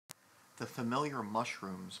The familiar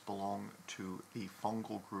mushrooms belong to the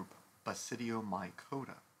fungal group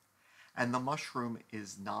Basidiomycota, and the mushroom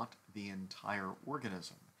is not the entire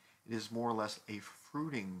organism. It is more or less a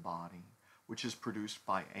fruiting body which is produced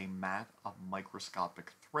by a mat of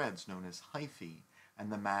microscopic threads known as hyphae,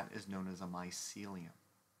 and the mat is known as a mycelium.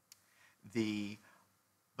 The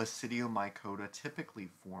Basidiomycota typically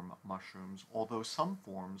form mushrooms, although some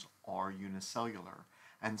forms are unicellular,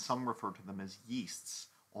 and some refer to them as yeasts,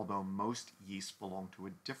 although most yeasts belong to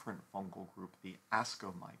a different fungal group, the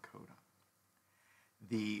Ascomycota.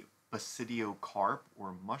 The Basidiocarp,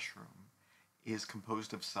 or mushroom, is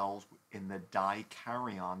composed of cells in the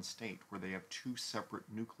dikaryon state, where they have two separate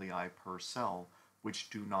nuclei per cell, which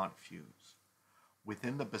do not fuse.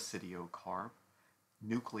 Within the Basidiocarp,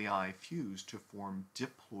 nuclei fuse to form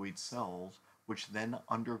diploid cells, which then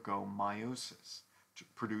undergo meiosis,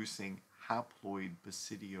 producing haploid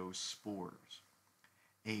basidiospores.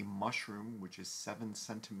 A mushroom, which is 7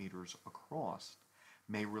 centimeters across,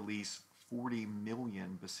 may release 40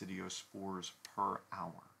 million basidiospores per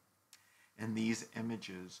hour. In these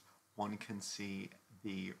images, one can see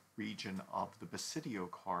the region of the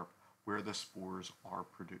basidiocarp where the spores are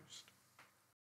produced.